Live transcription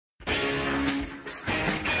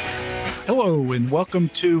Hello, and welcome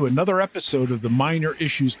to another episode of the Minor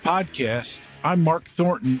Issues Podcast. I'm Mark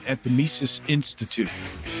Thornton at the Mises Institute.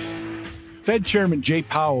 Fed Chairman Jay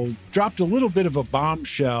Powell dropped a little bit of a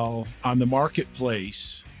bombshell on the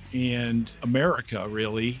marketplace and America,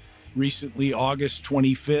 really, recently, August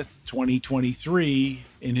 25th, 2023,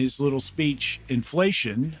 in his little speech,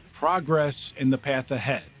 Inflation, Progress, and the Path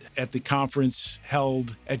Ahead, at the conference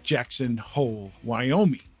held at Jackson Hole,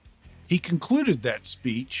 Wyoming. He concluded that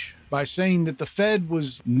speech by saying that the Fed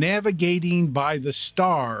was navigating by the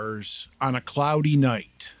stars on a cloudy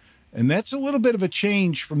night. And that's a little bit of a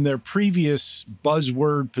change from their previous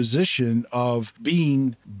buzzword position of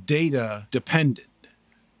being data dependent.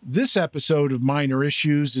 This episode of Minor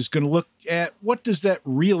Issues is going to look at what does that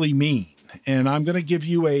really mean? And I'm going to give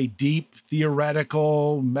you a deep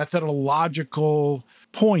theoretical, methodological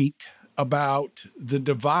point about the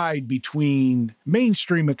divide between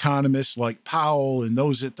mainstream economists like Powell and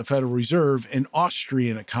those at the Federal Reserve and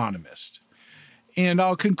Austrian economists. And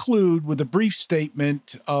I'll conclude with a brief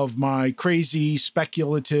statement of my crazy,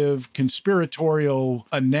 speculative, conspiratorial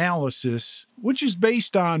analysis, which is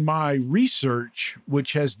based on my research,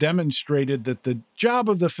 which has demonstrated that the job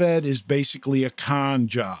of the Fed is basically a con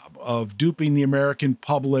job of duping the American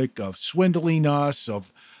public, of swindling us,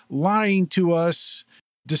 of lying to us,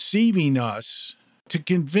 deceiving us, to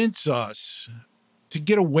convince us to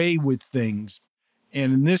get away with things,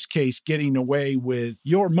 and in this case, getting away with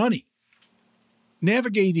your money.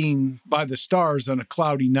 Navigating by the stars on a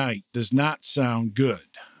cloudy night does not sound good.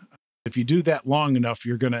 If you do that long enough,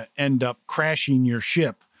 you're going to end up crashing your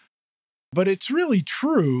ship. But it's really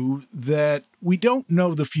true that we don't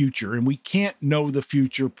know the future, and we can't know the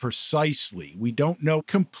future precisely. We don't know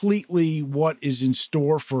completely what is in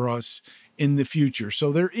store for us in the future.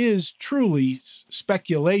 So there is truly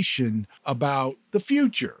speculation about the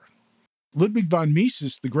future. Ludwig von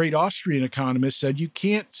Mises, the great Austrian economist, said you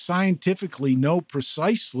can't scientifically know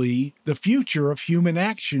precisely the future of human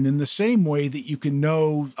action in the same way that you can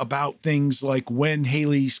know about things like when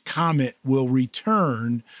Halley's Comet will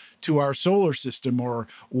return to our solar system or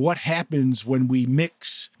what happens when we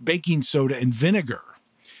mix baking soda and vinegar.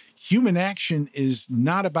 Human action is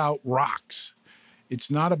not about rocks. It's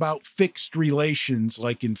not about fixed relations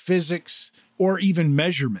like in physics or even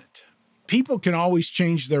measurement. People can always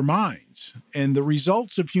change their minds, and the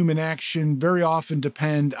results of human action very often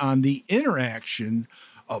depend on the interaction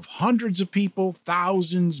of hundreds of people,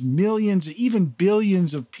 thousands, millions, even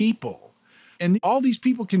billions of people. And all these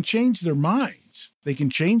people can change their minds. They can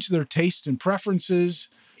change their tastes and preferences,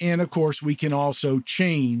 and of course, we can also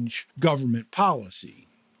change government policy.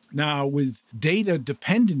 Now, with data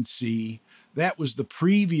dependency, that was the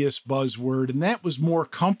previous buzzword, and that was more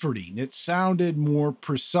comforting. It sounded more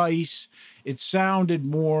precise. It sounded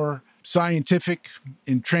more scientific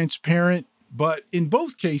and transparent. But in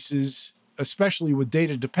both cases, especially with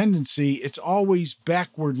data dependency, it's always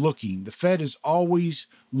backward looking. The Fed is always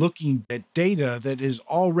looking at data that has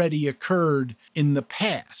already occurred in the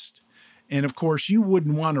past. And of course, you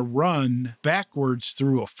wouldn't want to run backwards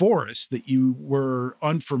through a forest that you were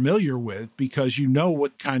unfamiliar with because you know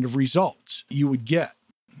what kind of results you would get.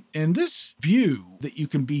 And this view that you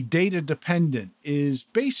can be data dependent is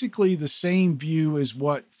basically the same view as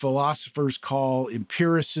what philosophers call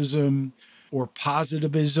empiricism or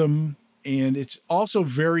positivism. And it's also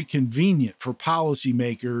very convenient for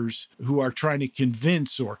policymakers who are trying to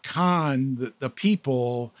convince or con the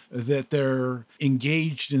people that they're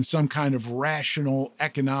engaged in some kind of rational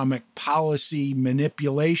economic policy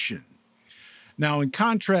manipulation. Now, in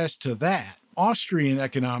contrast to that, Austrian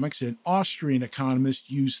economics and Austrian economists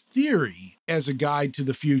use theory as a guide to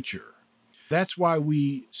the future. That's why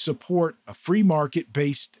we support a free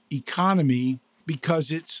market-based economy,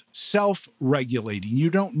 because it's self-regulating. You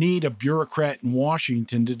don't need a bureaucrat in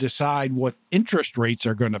Washington to decide what interest rates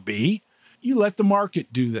are going to be. You let the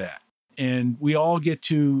market do that. And we all get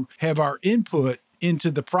to have our input into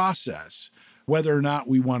the process. Whether or not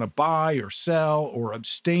we want to buy or sell or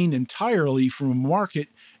abstain entirely from a market,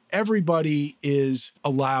 everybody is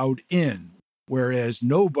allowed in. Whereas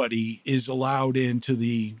nobody is allowed into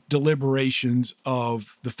the deliberations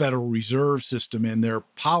of the Federal Reserve System and their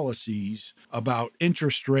policies about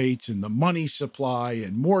interest rates and the money supply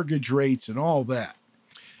and mortgage rates and all that.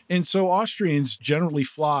 And so Austrians generally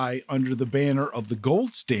fly under the banner of the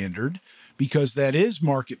gold standard because that is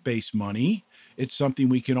market-based money. It's something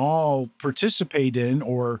we can all participate in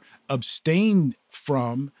or abstain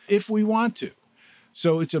from if we want to.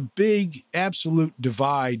 So it's a big absolute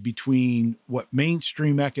divide between what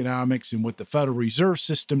mainstream economics and what the Federal Reserve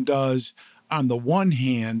System does. On the one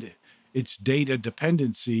hand, it's data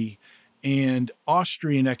dependency, and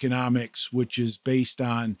Austrian economics, which is based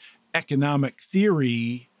on economic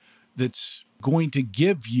theory that's going to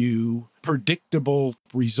give you predictable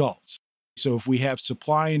results. So if we have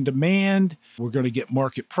supply and demand, we're going to get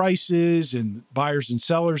market prices and buyers and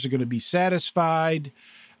sellers are going to be satisfied.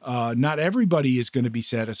 Not everybody is going to be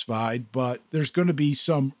satisfied, but there's going to be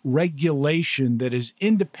some regulation that is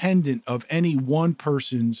independent of any one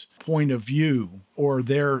person's point of view or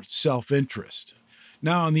their self-interest.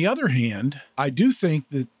 Now, on the other hand, I do think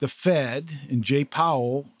that the Fed and Jay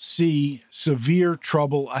Powell see severe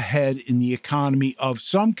trouble ahead in the economy of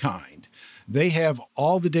some kind. They have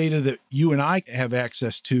all the data that you and I have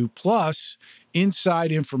access to, plus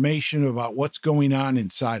inside information about what's going on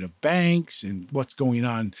inside of banks and what's going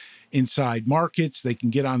on inside markets. They can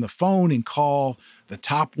get on the phone and call the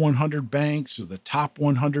top 100 banks or the top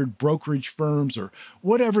 100 brokerage firms or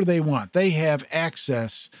whatever they want. They have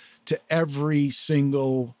access to every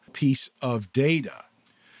single piece of data.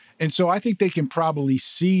 And so I think they can probably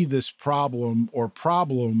see this problem or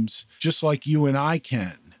problems just like you and I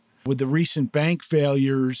can. With the recent bank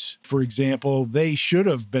failures, for example, they should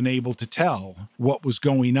have been able to tell what was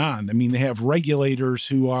going on. I mean, they have regulators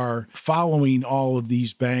who are following all of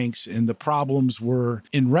these banks, and the problems were,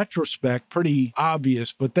 in retrospect, pretty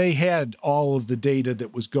obvious, but they had all of the data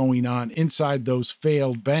that was going on inside those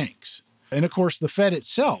failed banks. And of course, the Fed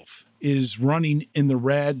itself is running in the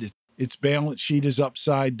red. Its balance sheet is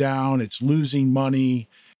upside down. It's losing money.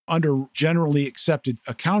 Under generally accepted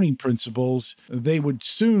accounting principles, they would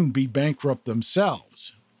soon be bankrupt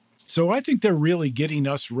themselves. So I think they're really getting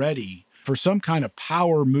us ready for some kind of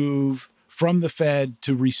power move from the Fed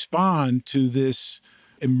to respond to this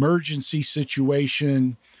emergency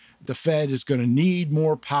situation. The Fed is going to need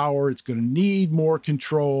more power. It's going to need more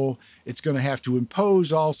control. It's going to have to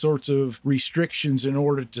impose all sorts of restrictions in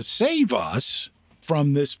order to save us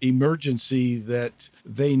from this emergency that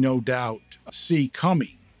they no doubt see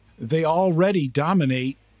coming. They already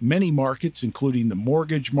dominate many markets, including the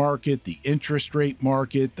mortgage market, the interest rate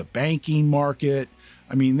market, the banking market.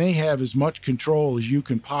 I mean, they have as much control as you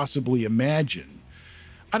can possibly imagine.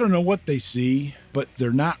 I don't know what they see, but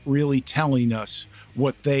they're not really telling us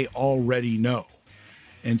what they already know.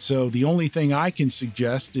 And so the only thing I can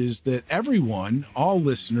suggest is that everyone, all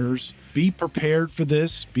listeners, be prepared for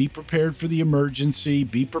this, be prepared for the emergency,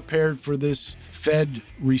 be prepared for this Fed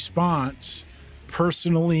response,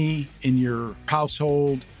 personally, in your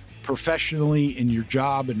household, professionally, in your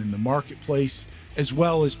job and in the marketplace, as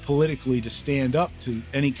well as politically to stand up to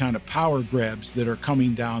any kind of power grabs that are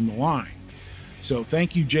coming down the line. So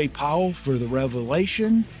thank you, Jay Powell, for the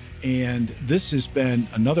revelation. And this has been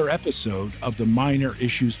another episode of the Minor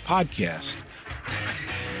Issues Podcast.